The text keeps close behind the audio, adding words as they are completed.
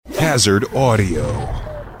Hazard Audio.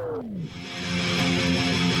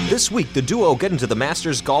 This week, the duo get into the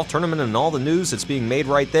Masters golf tournament and all the news that's being made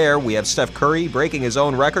right there. We have Steph Curry breaking his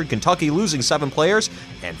own record, Kentucky losing 7 players,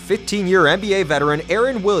 and 15-year NBA veteran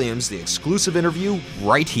Aaron Williams, the exclusive interview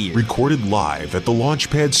right here. Recorded live at the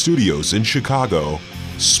Launchpad Studios in Chicago.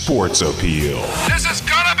 Sports Appeal. This is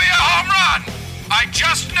gonna be a home run! I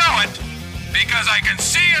just know it, because I can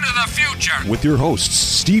see into the future. With your hosts,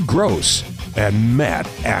 Steve Gross and Matt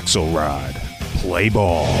Axelrod. Play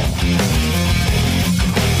ball.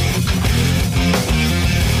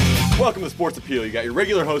 Welcome to Sports Appeal. You got your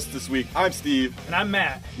regular hosts this week. I'm Steve. And I'm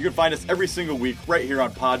Matt. You can find us every single week right here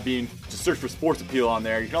on Podbean. Just search for Sports Appeal on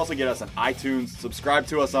there. You can also get us on iTunes. Subscribe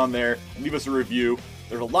to us on there and leave us a review.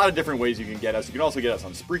 There's a lot of different ways you can get us. You can also get us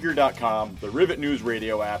on Spreaker.com, the Rivet News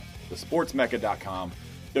Radio app, the SportsMecca.com,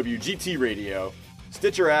 WGT Radio,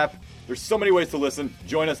 Stitcher app. There's so many ways to listen.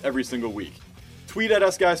 Join us every single week. Tweet at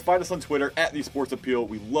us, guys. Find us on Twitter, at The Sports Appeal.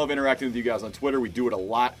 We love interacting with you guys on Twitter. We do it a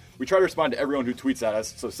lot. We try to respond to everyone who tweets at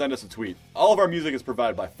us, so send us a tweet. All of our music is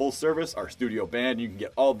provided by Full Service, our studio band. You can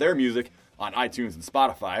get all their music on iTunes and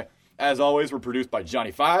Spotify. As always, we're produced by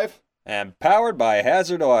Johnny Five. And powered by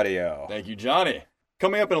Hazard Audio. Thank you, Johnny.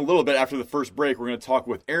 Coming up in a little bit after the first break, we're going to talk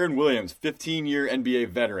with Aaron Williams, 15-year NBA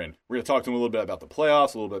veteran. We're going to talk to him a little bit about the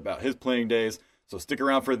playoffs, a little bit about his playing days. So stick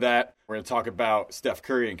around for that. We're going to talk about Steph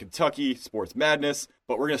Curry in Kentucky, sports madness.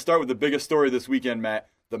 But we're going to start with the biggest story this weekend, Matt,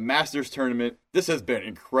 the Masters tournament. This has been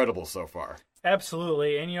incredible so far.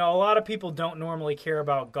 Absolutely. And, a lot of people don't normally care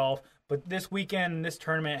about golf, but this weekend, this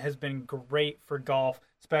tournament has been great for golf,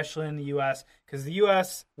 especially in the U.S., because the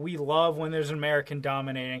U.S., we love when there's an American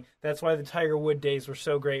dominating. That's why the Tiger Woods days were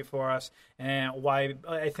so great for us, and why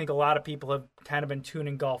I think a lot of people have kind of been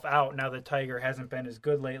tuning golf out now that Tiger hasn't been as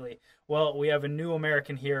good lately. Well, we have a new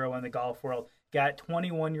American hero in the golf world. Got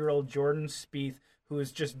 21-year-old Jordan Spieth, who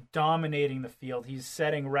is just dominating the field. He's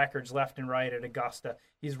setting records left and right at Augusta.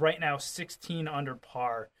 He's right now 16 under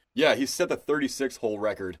par. Yeah, he set the 36-hole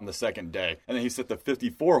record on the second day, and then he set the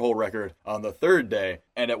 54-hole record on the third day.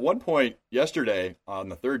 And at one point yesterday, on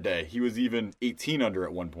the third day, he was even 18 under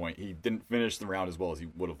at one point. He didn't finish the round as well as he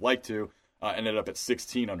would have liked to, ended up at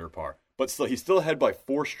 16 under par. But still, he's still ahead by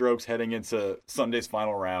 4 strokes heading into Sunday's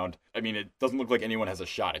final round. I mean, it doesn't look like anyone has a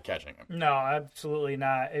shot at catching him. No, absolutely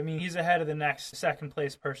not. I mean, he's ahead of the next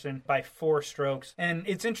second-place person by 4 strokes. And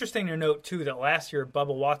it's interesting to note, too, that last year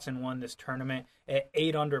Bubba Watson won this tournament at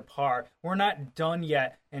 8 under par. We're not done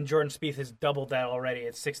yet, and Jordan Spieth has doubled that already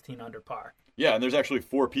at 16 under par. Yeah, and there's actually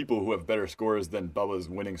 4 people who have better scores than Bubba's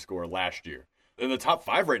winning score last year. In the top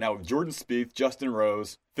 5 right now with Jordan Spieth, Justin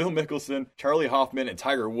Rose, Phil Mickelson, Charlie Hoffman, and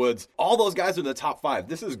Tiger Woods. All those guys are in the top 5.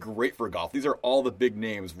 This is great for golf. These are all the big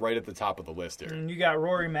names right at the top of the list here. And you got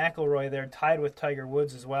Rory McIlroy there tied with Tiger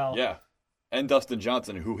Woods as well. Yeah, and Dustin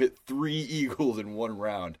Johnson, who hit 3 eagles in one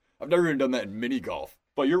round. I've never even done that in mini golf.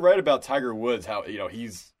 But you're right about Tiger Woods, how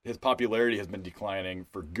his popularity has been declining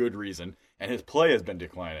for good reason, and his play has been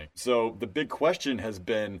declining. So the big question has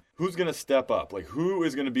been, who's going to step up? Like, who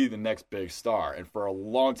is going to be the next big star? And for a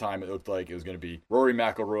long time, it looked like it was going to be Rory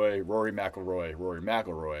McIlroy, Rory McIlroy, Rory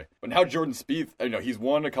McIlroy. But now Jordan Spieth, he's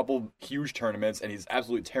won a couple huge tournaments, and he's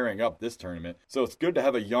absolutely tearing up this tournament. So it's good to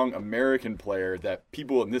have a young American player that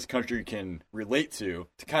people in this country can relate to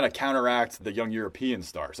kind of counteract the young European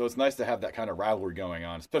star. So it's nice to have that kind of rivalry going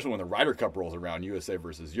on, especially when the Ryder Cup rolls around, USA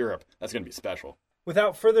versus Europe. That's going to be special.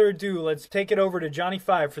 Without further ado, let's take it over to Johnny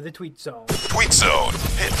Five for the Tweet Zone. Tweet Zone.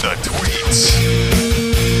 Hit the tweets.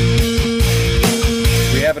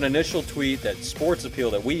 We have an initial tweet that Sports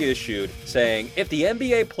Appeal that we issued saying, if the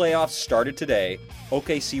NBA playoffs started today,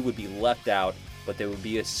 OKC would be left out, but they would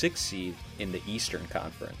be a 6th seed in the Eastern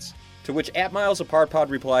Conference. To which at Miles Apart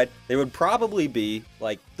Pod replied, they would probably be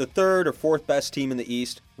like the 3rd or 4th best team in the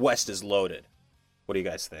East. West is loaded. What do you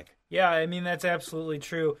guys think? Yeah, I mean, that's absolutely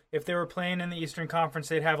true. If they were playing in the Eastern Conference,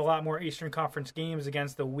 they'd have a lot more Eastern Conference games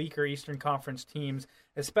against the weaker Eastern Conference teams,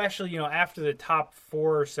 especially, after the top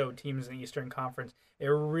 4 or so teams in the Eastern Conference. It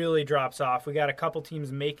really drops off. We got a couple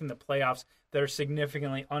teams making the playoffs that are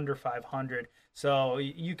significantly under 500. So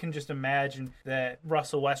you can just imagine that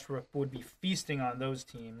Russell Westbrook would be feasting on those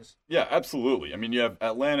teams. Yeah, absolutely. I mean, you have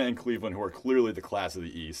Atlanta and Cleveland, who are clearly the class of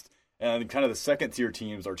the East. And kind of the second-tier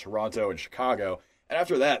teams are Toronto and Chicago. And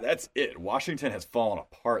after that, that's it. Washington has fallen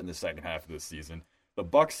apart in the second half of this season. The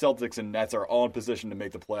Bucks, Celtics, and Nets are all in position to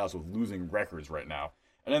make the playoffs with losing records right now.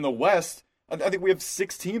 And in the West, I think we have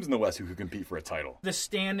 6 teams in the West who could compete for a title. The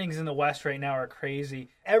standings in the West right now are crazy.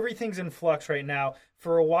 Everything's in flux right now.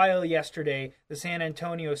 For a while yesterday, the San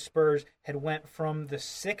Antonio Spurs had went from the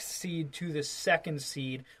 6th seed to the 2nd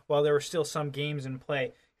seed while there were still some games in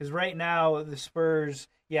play. Because right now, the Spurs,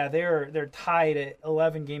 yeah, they're tied at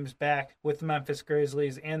 11 games back with the Memphis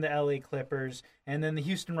Grizzlies and the LA Clippers, and then the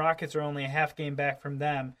Houston Rockets are only a half game back from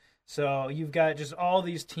them. So you've got just all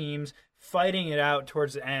these teams fighting it out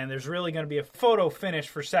towards the end. There's really going to be a photo finish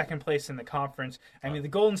for second place in the conference. I mean, the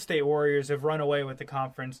Golden State Warriors have run away with the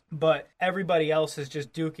conference, but everybody else is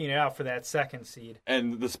just duking it out for that second seed.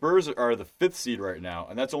 And the Spurs are the 5th seed right now,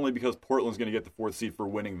 and that's only because Portland's going to get the 4th seed for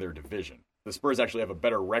winning their division. The Spurs actually have a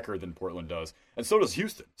better record than Portland does, and so does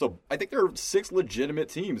Houston. So I think there are 6 legitimate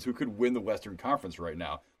teams who could win the Western Conference right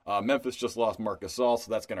now. Memphis just lost Marc Gasol,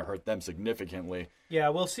 so that's going to hurt them significantly. Yeah,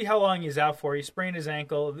 we'll see how long he's out for. He sprained his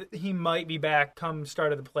ankle. He might be back come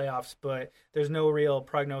start of the playoffs, but there's no real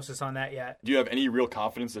prognosis on that yet. Do you have any real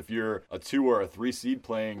confidence if you're a 2 or a 3 seed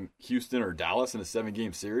playing Houston or Dallas in a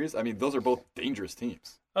 7-game series? I mean, those are both dangerous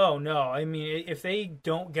teams. Oh, no. I mean, if they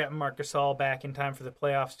don't get Marc Gasol back in time for the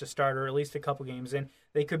playoffs to start, or at least a couple games in,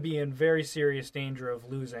 they could be in very serious danger of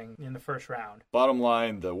losing in the first round. Bottom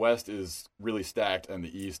line, the West is really stacked and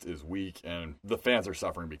the East is weak, and the fans are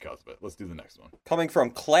suffering because of it. Let's do the next one. Coming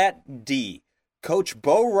from Clat D, Coach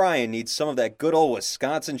Bo Ryan needs some of that good old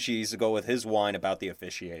Wisconsin cheese to go with his whine about the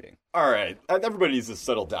officiating. All right, everybody needs to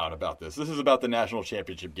settle down about this. This is about the national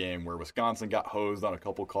championship game where Wisconsin got hosed on a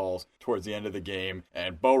couple calls towards the end of the game,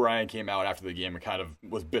 and Bo Ryan came out after the game and kind of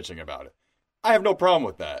was bitching about it. I have no problem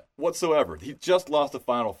with that whatsoever. He just lost a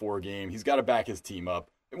Final Four game. He's got to back his team up.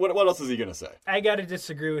 What else is he going to say? I got to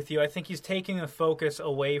disagree with you. I think he's taking the focus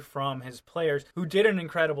away from his players who did an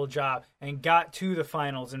incredible job and got to the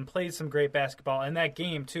finals and played some great basketball. And that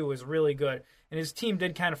game, too, was really good. And his team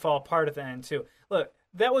did kind of fall apart at the end, too. Look,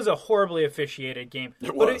 that was a horribly officiated game.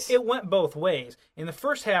 But it went both ways. In the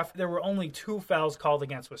first half, there were only 2 fouls called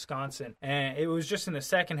against Wisconsin. And it was just in the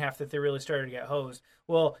second half that they really started to get hosed.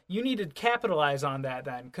 Well, you need to capitalize on that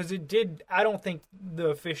then, because it did. I don't think the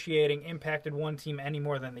officiating impacted one team any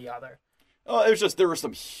more than the other. It was just there were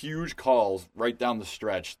some huge calls right down the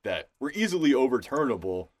stretch that were easily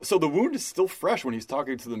overturnable. So the wound is still fresh when he's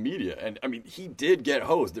talking to the media. And, I mean, he did get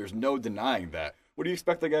hosed. There's no denying that. What do you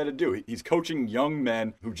expect the guy to do? He's coaching young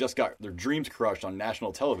men who just got their dreams crushed on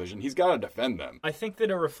national television. He's got to defend them. I think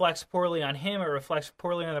that it reflects poorly on him, it reflects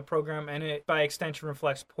poorly on the program, and it, by extension,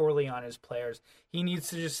 reflects poorly on his players. He needs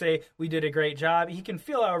to just say, we did a great job. He can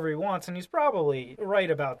feel however he wants, and he's probably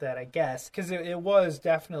right about that, I guess, because it was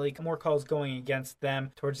definitely more calls going against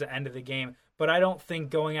them towards the end of the game. But I don't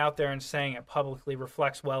think going out there and saying it publicly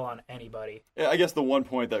reflects well on anybody. Yeah, I guess the one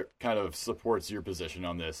point that kind of supports your position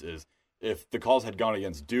on this is, if the calls had gone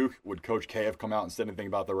against Duke, would Coach K have come out and said anything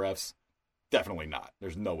about the refs? Definitely not.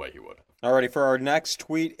 There's no way he would. Alrighty, for our next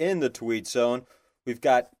tweet in the tweet zone, we've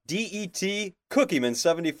got DET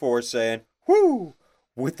Cookieman74 saying, "Whoo!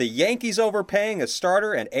 With the Yankees overpaying a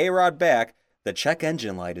starter and A-Rod back, the check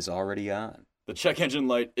engine light is already on." The check engine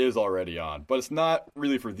light is already on, but it's not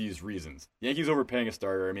really for these reasons. Yankees overpaying a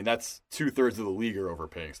starter, I mean, that's 2/3 of the league are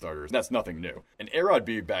overpaying starters. That's nothing new. And A-Rod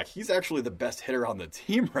being back, he's actually the best hitter on the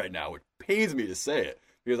team right now, which pains me to say it,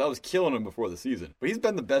 because I was killing him before the season. But he's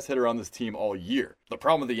been the best hitter on this team all year. The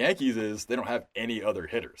problem with the Yankees is they don't have any other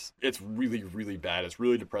hitters. It's really, really bad. It's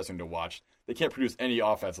really depressing to watch. They can't produce any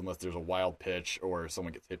offense unless there's a wild pitch or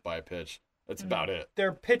someone gets hit by a pitch. That's about it.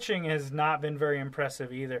 Their pitching has not been very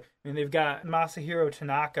impressive either. I mean, they've got Masahiro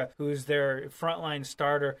Tanaka, who's their frontline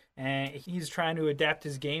starter, and he's trying to adapt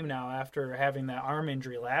his game now after having that arm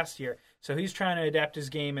injury last year. So he's trying to adapt his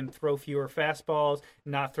game and throw fewer fastballs,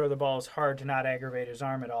 not throw the ball as hard to not aggravate his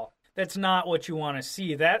arm at all. That's not what you want to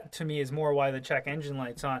see. That, to me, is more why the check engine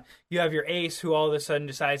light's on. You have your ace who all of a sudden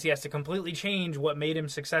decides he has to completely change what made him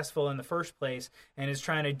successful in the first place and is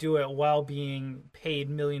trying to do it while being paid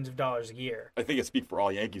millions of dollars a year. I think I speak for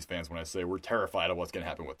all Yankees fans when I say we're terrified of what's going to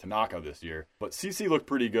happen with Tanaka this year. But CC looked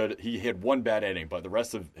pretty good. He had one bad inning, but the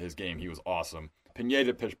rest of his game, he was awesome.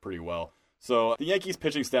 Pineda pitched pretty well. So the Yankees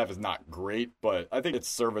pitching staff is not great, but I think it's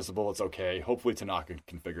serviceable. It's okay. Hopefully Tanaka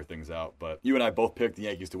can figure things out. But you and I both picked the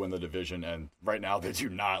Yankees to win the division, and right now they do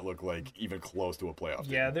not look like even close to a playoff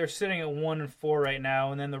team. Yeah, they're sitting at 1-4 right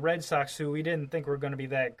now, and then the Red Sox, who we didn't think were going to be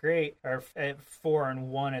that great, are at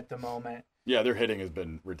 4-1 at the moment. Yeah, their hitting has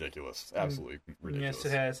been ridiculous. Absolutely ridiculous. Yes,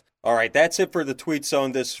 it has. All right, that's it for the Tweet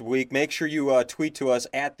Zone this week. Make sure you tweet to us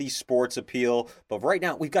at the Sports Appeal. But right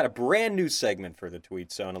now, we've got a brand new segment for the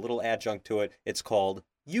Tweet Zone, a little adjunct to it. It's called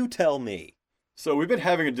You Tell Me. So we've been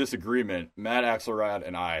having a disagreement. Matt Axelrod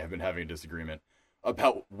and I have been having a disagreement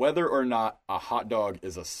about whether or not a hot dog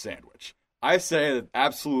is a sandwich. I say that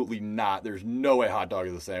absolutely not. There's no way hot dog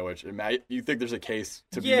is a sandwich. And Matt, you think there's a case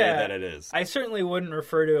to be made that it is? I certainly wouldn't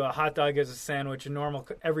refer to a hot dog as a sandwich in normal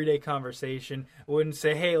everyday conversation. I wouldn't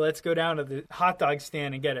say, hey, let's go down to the hot dog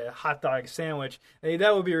stand and get a hot dog sandwich.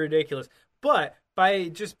 That would be ridiculous. But by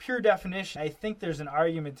just pure definition, I think there's an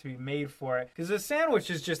argument to be made for it. Because a sandwich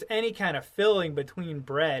is just any kind of filling between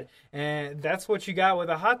bread, and that's what you got with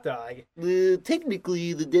a hot dog.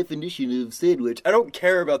 Technically, the definition of sandwich. I don't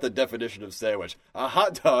care about the definition of sandwich. A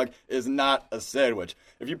hot dog is not a sandwich.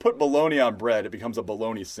 If you put bologna on bread, it becomes a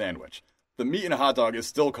bologna sandwich. The meat in a hot dog is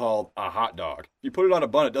still called a hot dog. If you put it on a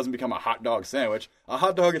bun, it doesn't become a hot dog sandwich. A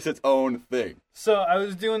hot dog is its own thing. So I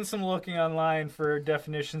was doing some looking online for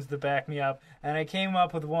definitions to back me up, and I came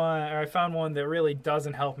up with I found one that really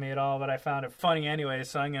doesn't help me at all, but I found it funny anyway,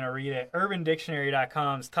 so I'm going to read it.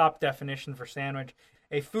 UrbanDictionary.com's top definition for sandwich: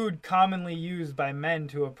 a food commonly used by men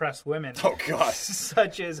to oppress women. Oh, God.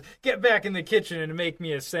 Such as, get back in the kitchen and make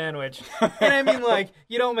me a sandwich. And I mean, like,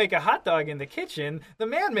 you don't make a hot dog in the kitchen. The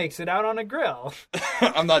man makes it out on a grill.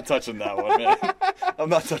 I'm not touching that one, man. I'm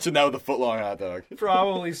not touching that with a foot-long hot dog.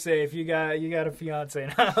 Probably safe. You got a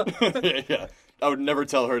fiance now. Yeah. I would never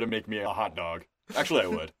tell her to make me a hot dog. Actually, I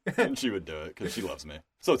would. And she would do it because she loves me.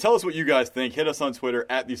 So tell us what you guys think. Hit us on Twitter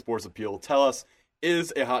 @TheSportsAppeal. Tell us,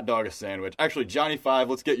 is a hot dog a sandwich? Actually, Johnny 5,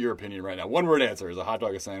 let's get your opinion right now. One-word answer. Is a hot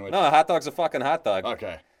dog a sandwich? No, a hot dog's a fucking hot dog.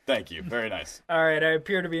 Okay. Thank you. Very nice. All right, I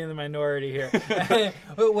appear to be in the minority here.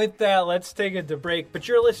 With that, let's take it to break. But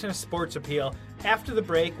you're listening to Sports Appeal. After the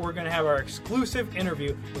break, we're going to have our exclusive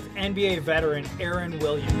interview with NBA veteran Aaron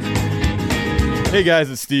Williams. Hey guys,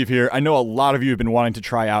 it's Steve here. I know a lot of you have been wanting to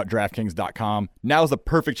try out DraftKings.com. Now's the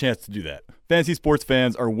perfect chance to do that. Fantasy sports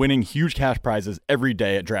fans are winning huge cash prizes every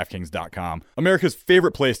day at DraftKings.com, America's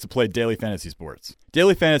favorite place to play daily fantasy sports.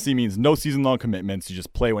 Daily fantasy means no season-long commitments. You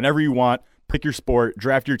just play whenever you want, pick your sport,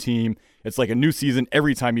 draft your team. It's like a new season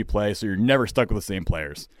every time you play, so you're never stuck with the same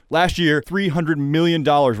players. Last year, $300 million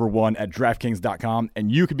were won at DraftKings.com,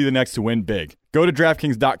 and you could be the next to win big. Go to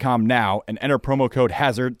DraftKings.com now and enter promo code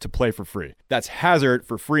HAZARD to play for free. That's HAZARD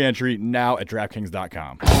for free entry now at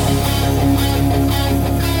DraftKings.com.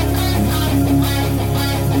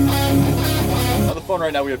 On the phone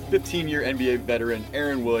right now, we have 15-year NBA veteran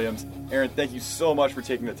Aaron Williams. Aaron, thank you so much for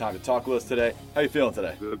taking the time to talk with us today. How are you feeling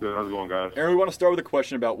today? Good. How's it going, guys? Aaron, we want to start with a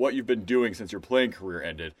question about what you've been doing since your playing career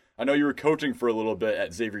ended. I know you were coaching for a little bit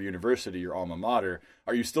at Xavier University, your alma mater.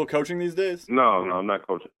 Are you still coaching these days? No, I'm not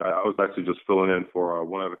coaching. I was actually just filling in for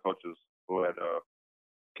one of the coaches who had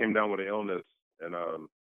came down with an illness, and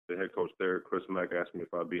the head coach there, Chris Mack, asked me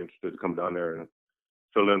if I'd be interested to come down there and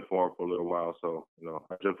fill in for him for a little while. So,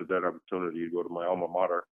 I jumped at that opportunity to go to my alma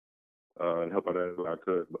mater and help out as I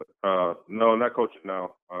could. But no, I'm not coaching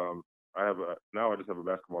now. I just have a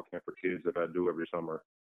basketball camp for kids that I do every summer.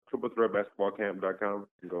 TripleThreatBasketballCamp.com.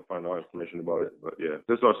 You can go find all information about it. But yeah,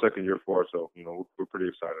 this is our second year for it, so we're pretty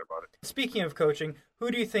excited about it. Speaking of coaching,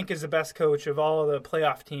 who do you think is the best coach of all of the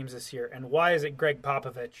playoff teams this year, and why is it Greg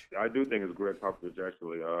Popovich? I do think it's Greg Popovich,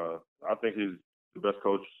 actually. I think he's the best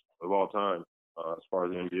coach of all time as far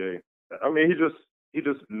as the NBA. I mean, he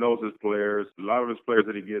just knows his players. A lot of his players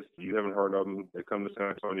that he gets, you haven't heard of them. They come to San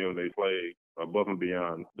Antonio and they play above and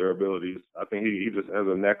beyond their abilities. I think he just has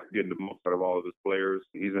a knack of getting the most out of all of his players.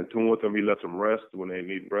 He's in tune with them. He lets them rest when they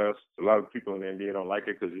need rest. A lot of people in the NBA don't like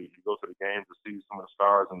it because you go to the game to see some of the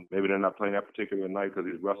stars and maybe they're not playing that particular night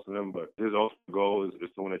because he's resting them. But his ultimate goal is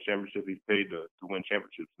to win a championship. He's paid to win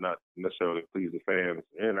championships, not necessarily please the fans.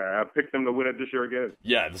 And I picked them to win it this year again.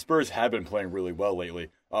 Yeah, the Spurs have been playing really well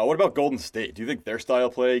lately. What about Golden State? Do you think their style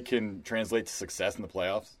of play can translate to success in the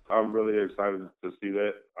playoffs? I'm really excited to see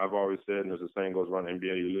that. I've always said, and there's a saying goes around the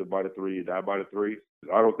NBA, you live by the three, you die by the three.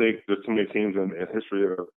 I don't think there's too many teams in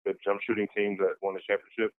history that jump shooting teams that won a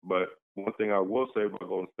championship. But one thing I will say about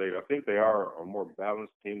Golden State, I think they are a more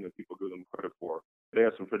balanced team than people give them credit for. They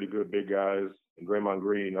have some pretty good big guys. And Draymond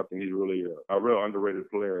Green, I think he's really a real underrated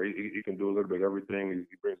player. He can do a little bit of everything.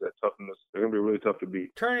 He brings that toughness. They're going to be really tough to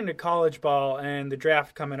beat. Turning to college ball and the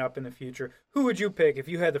draft coming up in the future, who would you pick if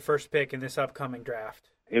you had the first pick in this upcoming draft?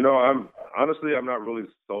 I'm not really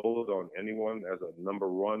sold on anyone as a number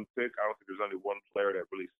one pick. I don't think there's only one player that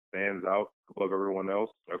really stands out above everyone else.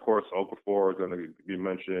 Of course, Okafor is going to be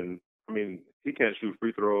mentioned. I mean, he can't shoot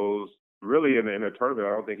free throws. Really, in a tournament,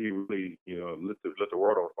 I don't think he really, lit the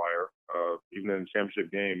world on fire. Even in the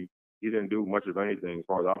championship game, he didn't do much of anything as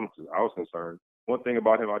far as I was concerned. One thing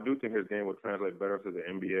about him, I do think his game will translate better to the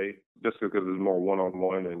NBA. just because it's more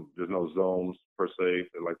one-on-one and there's no zones per se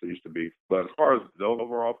like there used to be. But as far as the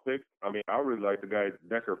overall pick, I mean, I really like the guy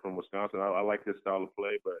Decker from Wisconsin. I like his style of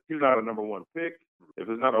play, but he's not a number one pick. If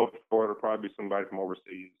it's not open for it, it'll probably be somebody from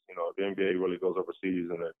overseas. You know, the NBA really goes overseas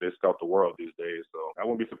and they scout the world these days. So I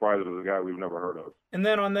wouldn't be surprised if it was a guy we've never heard of. And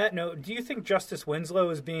then on that note, do you think Justice Winslow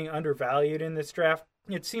is being undervalued in this draft?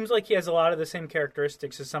 It seems like he has a lot of the same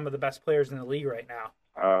characteristics as some of the best players in the league right now.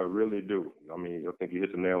 I really do. I mean, I think you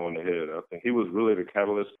hit the nail on the head. I think he was really the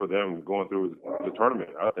catalyst for them going through the tournament.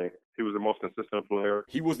 I think he was the most consistent player.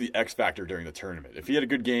 He was the X factor during the tournament. If he had a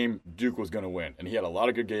good game, Duke was going to win. And he had a lot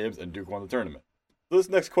of good games, and Duke won the tournament. This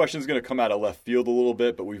next question is going to come out of left field a little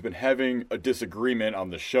bit, but we've been having a disagreement on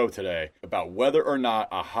the show today about whether or not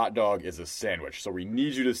a hot dog is a sandwich. So we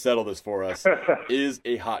need you to settle this for us. Is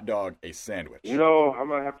a hot dog a sandwich? You know, I'm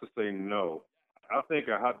going to have to say no. I think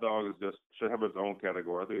a hot dog should have its own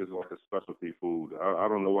category. I think it's like a specialty food. I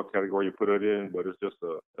don't know what category you put it in, but it's just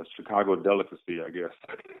a Chicago delicacy, I guess.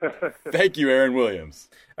 Thank you, Aaron Williams.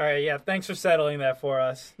 All right, yeah, thanks for settling that for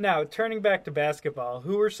us. Now, turning back to basketball,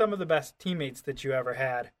 who were some of the best teammates that you ever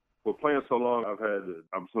had? Well, playing so long, I've had the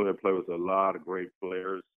opportunity to play with a lot of great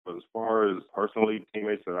players. But as far as personally,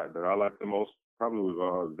 teammates that I like the most, probably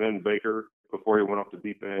was Vin Baker before he went off the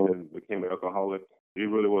deep end and became an alcoholic. He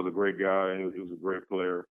really was a great guy, and he was a great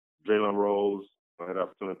player. Jalen Rose, I had the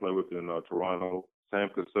opportunity to play with in Toronto. Sam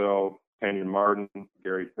Cassell, Kenyon Martin,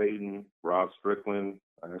 Gary Payton, Rob Strickland.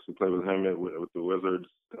 I actually played with him with the Wizards.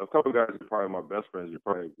 A couple of guys who are probably my best friends you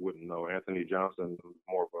probably wouldn't know. Anthony Johnson,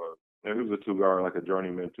 more of he was a two-guard, like a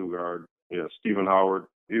journeyman two-guard. Yeah, Stephen Howard.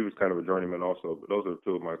 He was kind of a journeyman also, but those are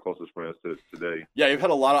two of my closest friends today. Yeah, you've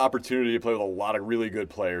had a lot of opportunity to play with a lot of really good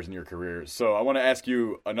players in your career. So I want to ask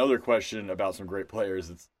you another question about some great players.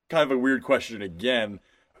 It's kind of a weird question again.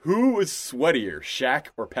 Who is sweatier, Shaq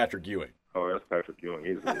or Patrick Ewing? Oh, that's Patrick Ewing,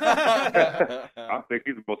 easily. I think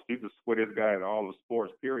he's the sweatiest guy in all of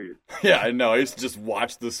sports, period. Yeah, I know. I used to just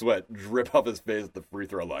watch the sweat drip off his face at the free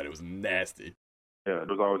throw line. It was nasty. Yeah,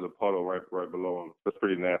 there's always a puddle right below him. That's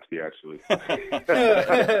pretty nasty, actually.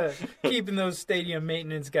 Keeping those stadium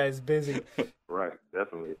maintenance guys busy. Right,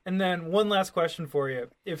 definitely. And then one last question for you.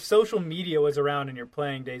 If social media was around in your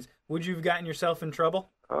playing days, would you have gotten yourself in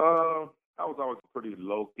trouble? I was always a pretty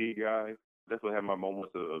low-key guy. Definitely had my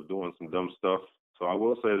moments of doing some dumb stuff. So I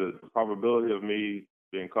will say that the probability of me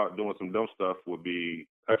being caught doing some dumb stuff would be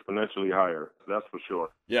exponentially higher. That's for sure.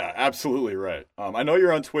 Yeah, absolutely right. I know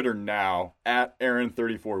you're on Twitter now, at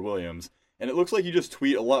Aaron34Williams, and it looks like you just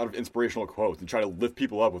tweet a lot of inspirational quotes and try to lift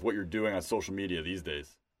people up with what you're doing on social media these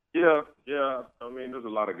days. Yeah. I mean, there's a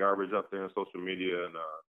lot of garbage out there on social media, and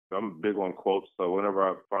I'm big on quotes, so whenever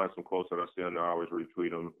I find some quotes that I see on there, I always retweet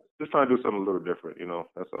them. Just trying to do something a little different,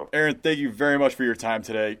 that's all. Aaron, thank you very much for your time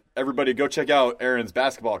today. Everybody go check out Aaron's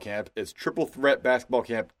basketball camp. It's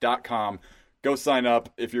triplethreatbasketballcamp.com. Go sign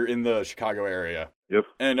up if you're in the Chicago area. Yep.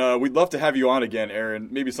 And we'd love to have you on again, Aaron,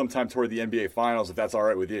 maybe sometime toward the NBA Finals, if that's all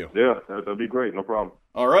right with you. Yeah, that'd be great. No problem.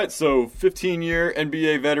 All right, so 15-year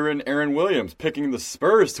NBA veteran Aaron Williams picking the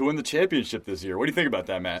Spurs to win the championship this year. What do you think about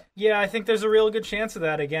that, Matt? Yeah, I think there's a real good chance of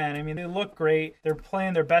that again. I mean, they look great. They're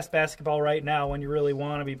playing their best basketball right now when you really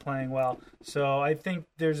want to be playing well. So I think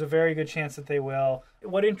there's a very good chance that they will.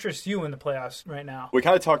 What interests you in the playoffs right now? We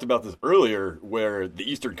kind of talked about this earlier, where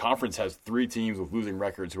the Eastern Conference has 3 teams with losing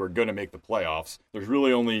records who are going to make the playoffs. There's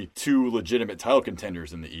really only 2 legitimate title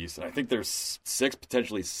contenders in the East, and I think there's 6,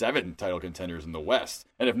 potentially 7 title contenders in the West.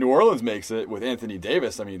 And if New Orleans makes it with Anthony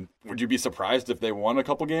Davis, I mean, would you be surprised if they won a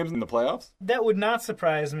couple games in the playoffs? That would not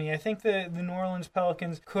surprise me. I think the New Orleans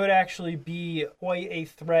Pelicans could actually be quite a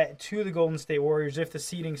threat to the Golden State Warriors if the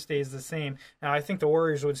seeding stays the same. Now, I think the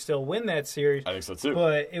Warriors would still win that series. I think so too.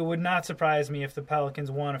 But it would not surprise me if the Pelicans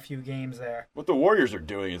won a few games there. What the Warriors are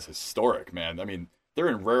doing is historic, man. I mean, they're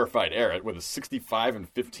in rarefied air with a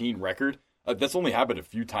 65-15 record. That's only happened a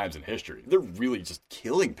few times in history. They're really just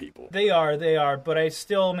killing people. They are, but I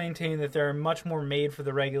still maintain that they're much more made for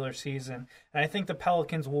the regular season. And I think the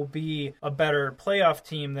Pelicans will be a better playoff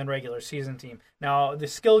team than regular season team. Now, the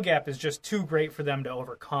skill gap is just too great for them to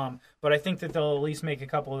overcome, but I think that they'll at least make a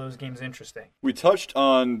couple of those games interesting. We touched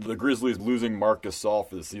on the Grizzlies losing Marc Gasol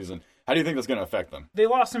for the season. How do you think that's going to affect them? They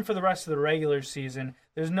lost him for the rest of the regular season.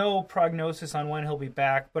 There's no prognosis on when he'll be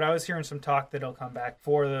back, but I was hearing some talk that he'll come back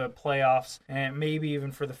for the playoffs and maybe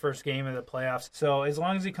even for the first game of the playoffs. So as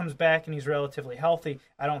long as he comes back and he's relatively healthy,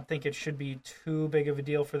 I don't think it should be too big of a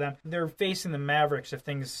deal for them. They're facing the Mavericks if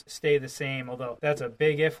things stay the same, although that's a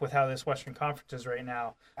big if with how this Western Conference is right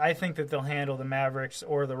now. I think that they'll handle the Mavericks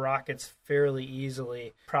or the Rockets fairly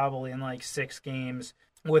easily, probably in like 6 games.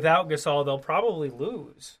 Without Gasol, they'll probably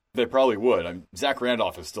lose. They probably would. Zach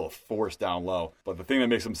Randolph is still a force down low, but the thing that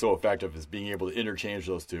makes him so effective is being able to interchange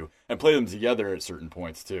those two and play them together at certain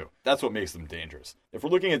points too. That's what makes them dangerous. If we're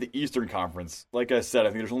looking at the Eastern Conference, like I said, I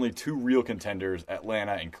think there's only 2 real contenders,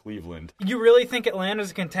 Atlanta and Cleveland. You really think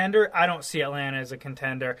Atlanta's a contender? I don't see Atlanta as a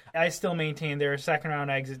contender. I still maintain they're a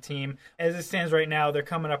second-round exit team. As it stands right now, they're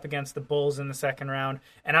coming up against the Bulls in the second round,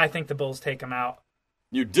 and I think the Bulls take them out.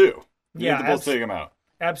 You do? You Yeah, think the Bulls take them out?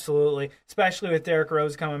 Absolutely, especially with Derrick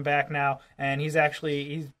Rose coming back now, and he's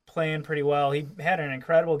playing pretty well. He had an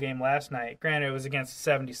incredible game last night. Granted, it was against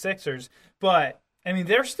the 76ers, but,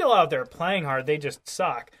 they're still out there playing hard. They just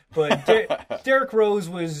suck. But Derrick Rose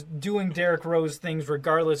was doing Derrick Rose things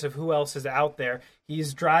regardless of who else is out there.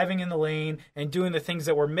 He's driving in the lane and doing the things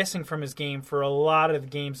that were missing from his game for a lot of the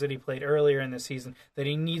games that he played earlier in the season that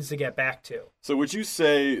he needs to get back to. So would you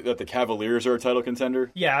say that the Cavaliers are a title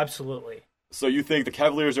contender? Yeah, absolutely. So you think the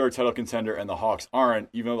Cavaliers are a title contender and the Hawks aren't,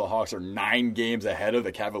 even though the Hawks are 9 games ahead of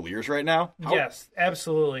the Cavaliers right now? Yes,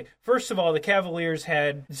 absolutely. First of all, the Cavaliers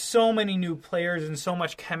had so many new players and so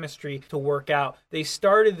much chemistry to work out. They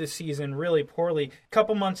started the season really poorly. A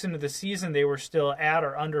couple months into the season, they were still at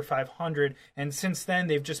or under 500, and since then,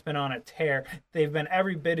 they've just been on a tear. They've been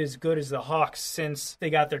every bit as good as the Hawks since they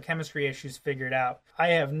got their chemistry issues figured out. I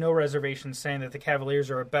have no reservations saying that the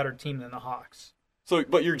Cavaliers are a better team than the Hawks. So,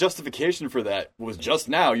 but your justification for that was just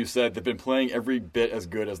now you said they've been playing every bit as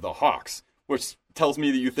good as the Hawks, which tells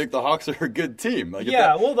me that you think the Hawks are a good team.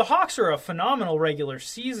 Well, the Hawks are a phenomenal regular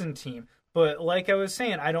season team. But like I was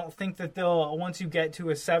saying, I don't think that once you get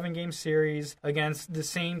to a 7-game series against the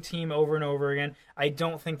same team over and over again, I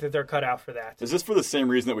don't think that they're cut out for that. Is this for the same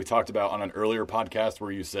reason that we talked about on an earlier podcast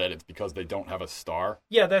where you said it's because they don't have a star?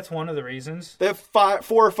 Yeah, that's one of the reasons. They have 4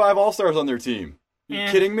 or 5 All-Stars on their team. You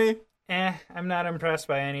kidding me? I'm not impressed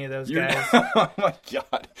by any of those guys. Oh, my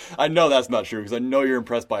God. I know that's not true because I know you're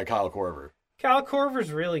impressed by Kyle Korver. Kyle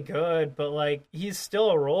Korver's really good, but, he's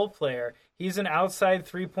still a role player. He's an outside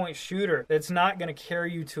three-point shooter that's not going to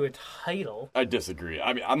carry you to a title. I disagree.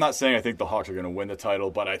 I'm not saying I think the Hawks are going to win the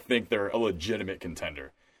title, but I think they're a legitimate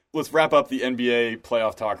contender. Let's wrap up the NBA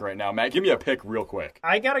playoff talk right now. Matt, give me a pick real quick.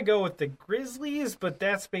 I got to go with the Grizzlies, but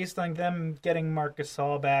that's based on them getting Marc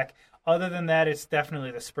Gasol back. Other than that, it's definitely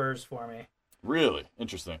the Spurs for me. Really?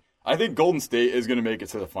 Interesting. I think Golden State is going to make it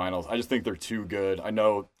to the finals. I just think they're too good. I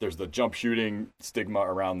know there's the jump shooting stigma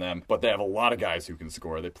around them, but they have a lot of guys who can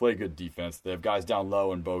score. They play good defense. They have guys down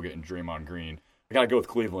low in Bogut and Draymond Green. I got to go with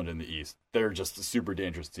Cleveland in the East. They're just a super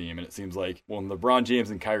dangerous team, and it seems like when LeBron James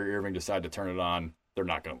and Kyrie Irving decide to turn it on, they're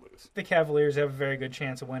not going to lose. The Cavaliers have a very good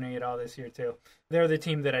chance of winning it all this year, too. They're the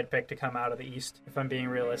team that I'd pick to come out of the East, if I'm being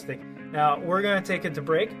realistic. Now, we're going to take it to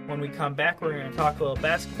break. When we come back, we're going to talk a little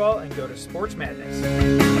basketball and go to Sports Madness.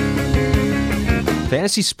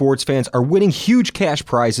 Fantasy sports fans are winning huge cash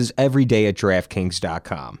prizes every day at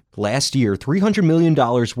DraftKings.com. Last year, $300 million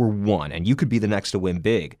were won, and you could be the next to win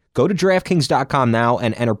big. Go to DraftKings.com now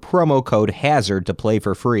and enter promo code HAZARD to play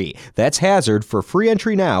for free. That's HAZARD for free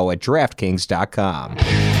entry now at DraftKings.com.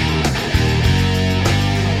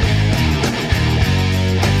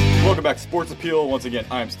 Welcome back to Sports Appeal. Once again,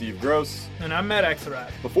 I'm Steve Gross. And I'm Matt Axelrod.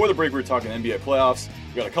 Before the break, we were talking NBA playoffs.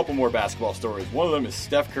 We got a couple more basketball stories. One of them is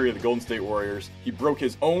Steph Curry of the Golden State Warriors. He broke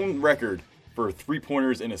his own record for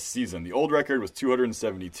three-pointers in a season. The old record was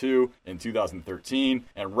 272 in 2013.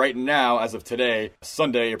 And right now, as of today,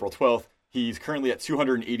 Sunday, April 12th, he's currently at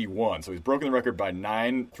 281. So he's broken the record by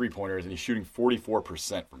 9 three-pointers, and he's shooting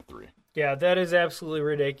 44% from three. Yeah, that is absolutely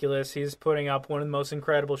ridiculous. He's putting up one of the most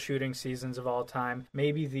incredible shooting seasons of all time,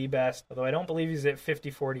 maybe the best, although I don't believe he's at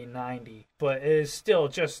 50, 40, 90, but it is still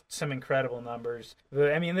just some incredible numbers.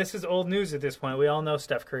 But, I mean, this is old news at this point. We all know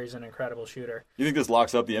Steph Curry's an incredible shooter. You think this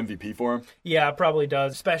locks up the MVP for him? Yeah, it probably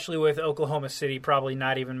does, especially with Oklahoma City probably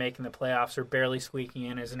not even making the playoffs or barely squeaking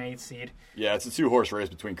in as an 8th seed. Yeah, it's a 2-horse race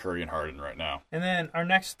between Curry and Harden right now. And then our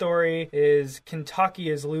next story is Kentucky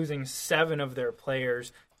is losing 7 of their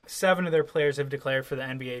players. 7 of their players have declared for the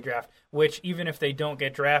NBA draft, which, even if they don't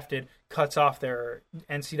get drafted, cuts off their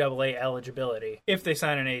NCAA eligibility if they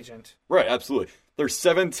sign an agent. Right, absolutely. There's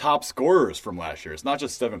 7 top scorers from last year. It's not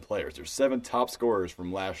just 7 players. There's 7 top scorers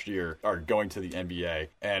from last year are going to the NBA.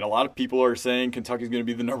 And a lot of people are saying Kentucky's going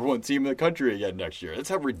to be the #1 team in the country again next year. That's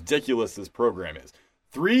how ridiculous this program is.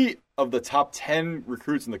 3 of the top 10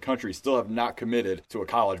 recruits in the country still have not committed to a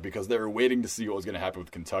college because they were waiting to see what was going to happen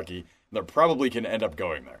with Kentucky. They probably can end up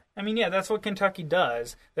going there. I mean, yeah, that's what Kentucky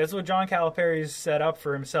does. That's what John Calipari's set up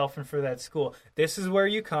for himself and for that school. This is where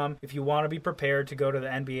you come if you want to be prepared to go to the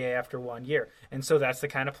NBA after 1 year. And so that's the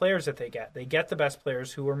kind of players that they get. They get the best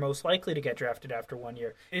players who are most likely to get drafted after 1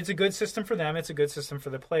 year. It's a good system for them. It's a good system for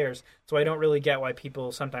the players. So I don't really get why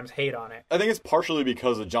people sometimes hate on it. I think it's partially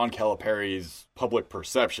because of John Calipari's public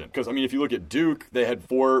perception. Because, I mean, if you look at Duke, they had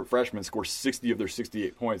 4 freshmen score 60 of their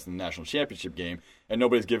 68 points in the national championship game, and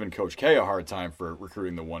nobody's given Coach K a hard time for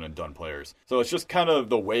recruiting the one-and-done players. So it's just kind of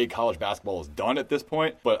the way college basketball is done at this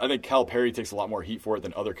point, but I think Calipari takes a lot more heat for it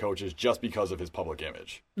than other coaches just because of his public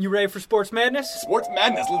image. You ready for Sports Madness? Sports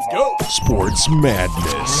Madness, let's go! Sports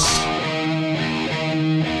Madness.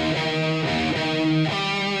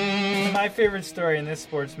 My favorite story in this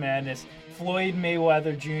Sports Madness, Floyd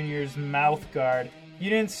Mayweather Jr.'s mouth guard. You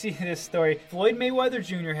didn't see this story. Floyd Mayweather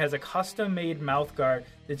Jr. has a custom-made mouth guard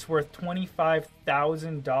that's worth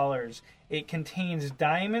 $25,000. It contains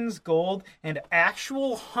diamonds, gold, and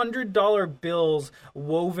actual $100 bills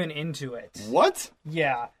woven into it. What?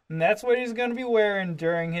 Yeah, and that's what he's going to be wearing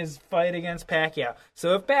during his fight against Pacquiao.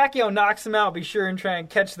 So if Pacquiao knocks him out, be sure and try and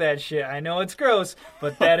catch that shit. I know it's gross,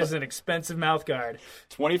 but that is an expensive mouth guard.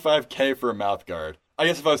 $25K for a mouth guard. I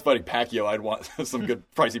guess if I was fighting Pacquiao, I'd want some good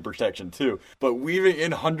pricey protection too. But weaving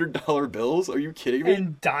in $100 bills? Are you kidding me?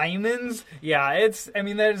 And diamonds? Yeah,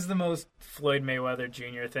 that is the most Floyd Mayweather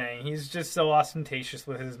Jr. thing. He's just so ostentatious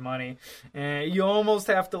with his money. And you almost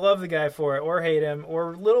have to love the guy for it, or hate him,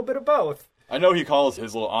 or a little bit of both. I know he calls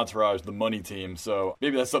his little entourage the money team, so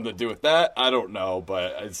maybe that's something to do with that. I don't know,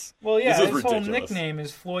 but it's his ridiculous. Whole nickname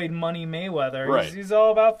is Floyd Money Mayweather. Right. He's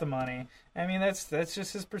all about the money. I mean, that's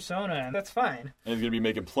just his persona, and that's fine. And he's going to be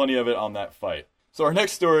making plenty of it on that fight. So our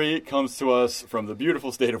next story comes to us from the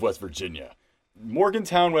beautiful state of West Virginia.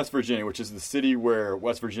 Morgantown, West Virginia, which is the city where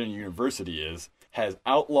West Virginia University is, has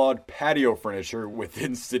outlawed patio furniture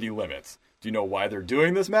within city limits. Do you know why they're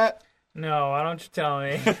doing this, Matt? No, why don't you tell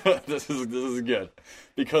me? This is good.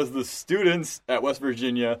 Because the students at West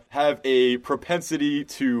Virginia have a propensity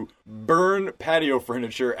to burn patio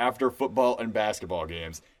furniture after football and basketball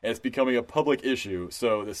games. And it's becoming a public issue,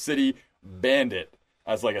 so the city banned it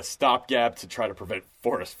as like a stopgap to try to prevent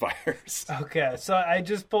forest fires. Okay, so I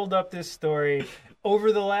just pulled up this story.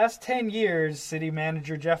 Over the last 10 years, city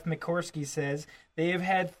manager Jeff McCorsky says they have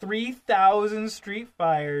had 3,000 street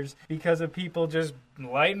fires because of people just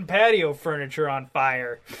lighting patio furniture on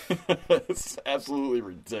fire. It's absolutely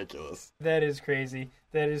ridiculous. That is crazy.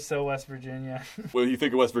 That is so West Virginia. When you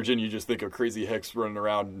think of West Virginia, you just think of crazy hicks running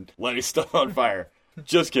around and lighting stuff on fire.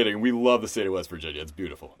 Just kidding. We love the state of West Virginia. It's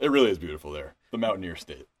beautiful. It really is beautiful there. The Mountaineer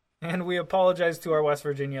State. And we apologize to our West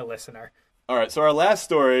Virginia listener. All right, so our last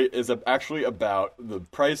story is actually about the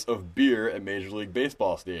price of beer at Major League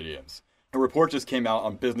Baseball stadiums. A report just came out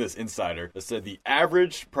on Business Insider that said the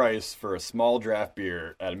average price for a small draft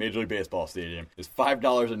beer at a Major League Baseball stadium is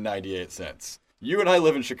 $5.98. You and I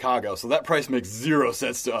live in Chicago, so that price makes 0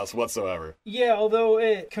 sense to us whatsoever. Yeah, although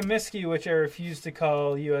at Comiskey, which I refuse to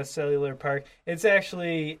call U.S. Cellular Park, it's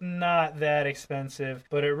actually not that expensive.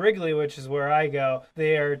 But at Wrigley, which is where I go,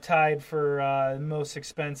 they are tied for most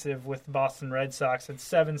expensive with the Boston Red Sox at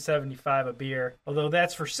 $7.75 a beer. Although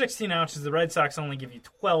that's for 16 ounces, the Red Sox only give you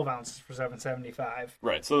 12 ounces for $7.75.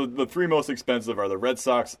 Right, so the 3 most expensive are the Red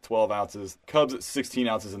Sox at 12 ounces, Cubs at 16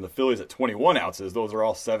 ounces, and the Phillies at 21 ounces. Those are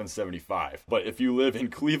all $7.75. But if you live in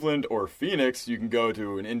Cleveland or Phoenix, you can go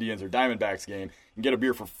to an Indians or Diamondbacks game and get a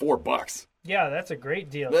beer for $4. Yeah, that's a great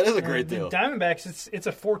deal. That is a great deal. The Diamondbacks, it's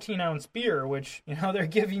a 14-ounce beer, which, they're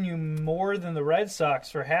giving you more than the Red Sox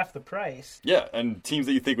for half the price. Yeah, and teams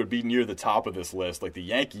that you think would be near the top of this list, like the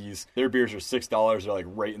Yankees, their beers are $6. They're like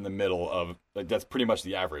right in the middle of, that's pretty much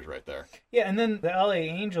the average right there. Yeah, and then the LA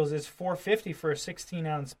Angels is $4.50 for a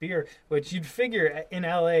 16-ounce beer, which you'd figure in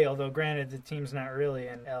LA, although granted the team's not really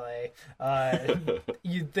in LA,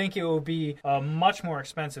 you'd think it would be a much more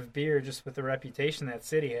expensive beer just with the reputation that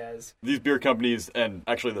city has. These beer companies, and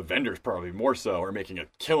actually the vendors probably more so, are making a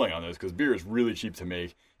killing on this because beer is really cheap to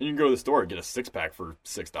make. And you can go to the store and get a 6-pack for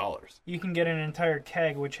 $6. You can get an entire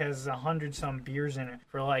keg which has 100-some beers in it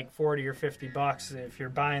for like $40 or $50 if you're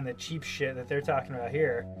buying the cheap shit that they're talking about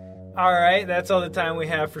here. All right, that's all the time we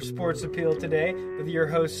have for Sports Appeal today with your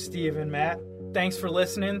hosts Steve and Matt. Thanks for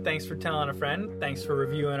listening. Thanks for telling a friend. Thanks for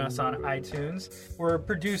reviewing us on iTunes. We're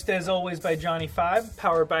produced, as always, by Johnny5,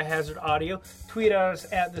 powered by Hazard Audio. Tweet us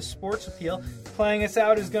at The Sports Appeal. Playing us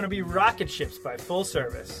out is going to be Rocket Ships by Full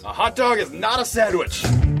Service. A hot dog is not a sandwich.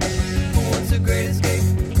 Who wants a great escape?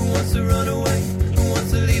 Who wants to run away? Who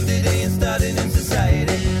wants to leave the day and start a new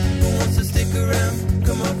society? Who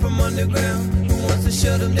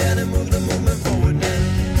shut them down and move the movement forward now.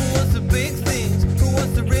 Who wants the big things? Who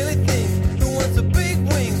wants to really think? Who wants the big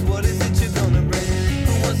wings? What is it you're gonna bring?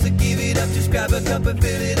 Who wants to give it up? Just grab a cup and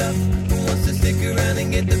fill it up. Who wants to stick around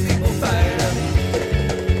and get the people fired up?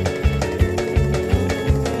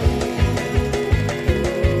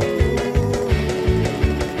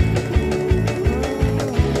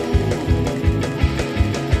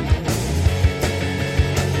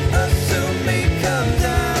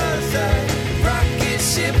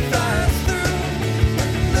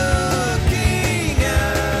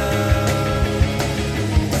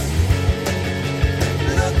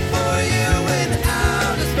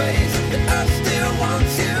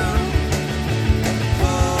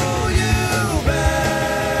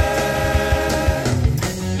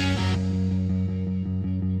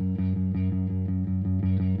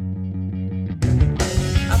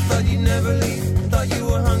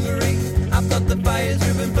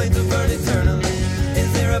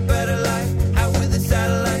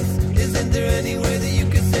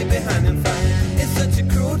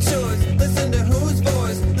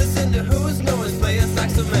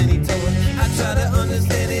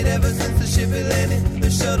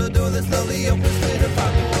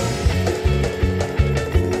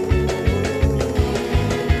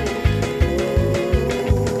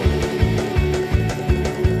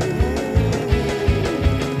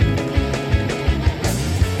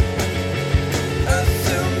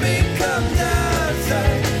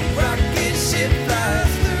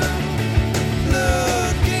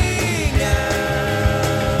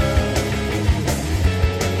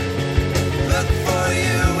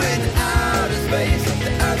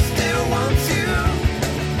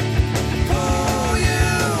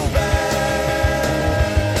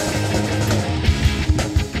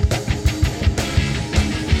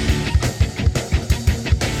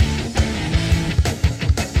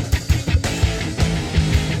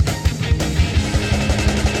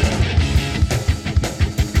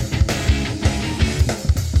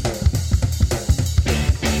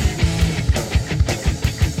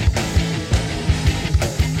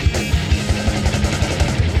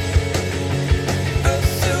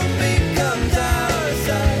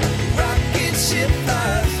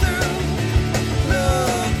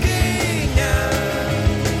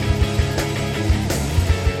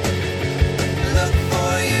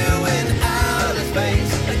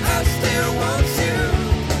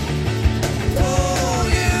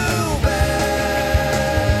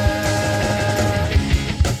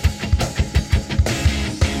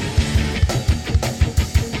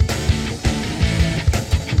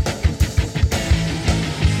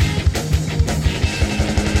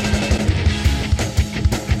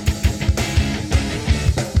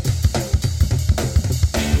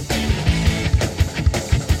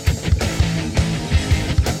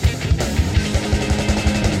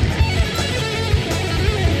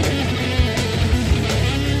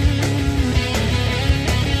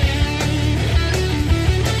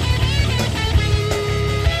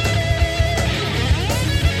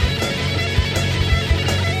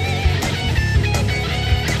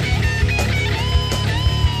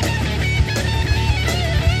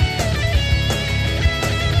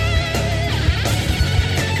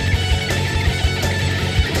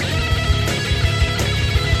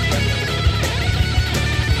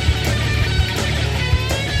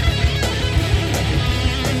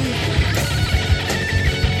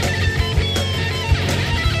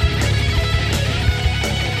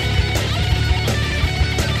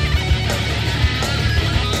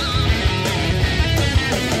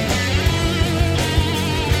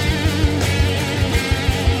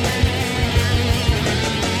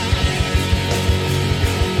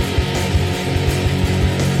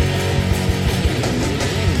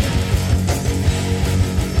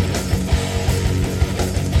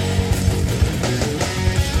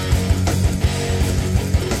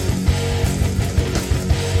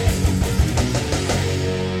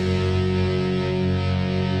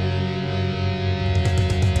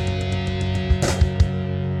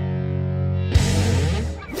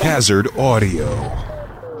 Hazard Audio.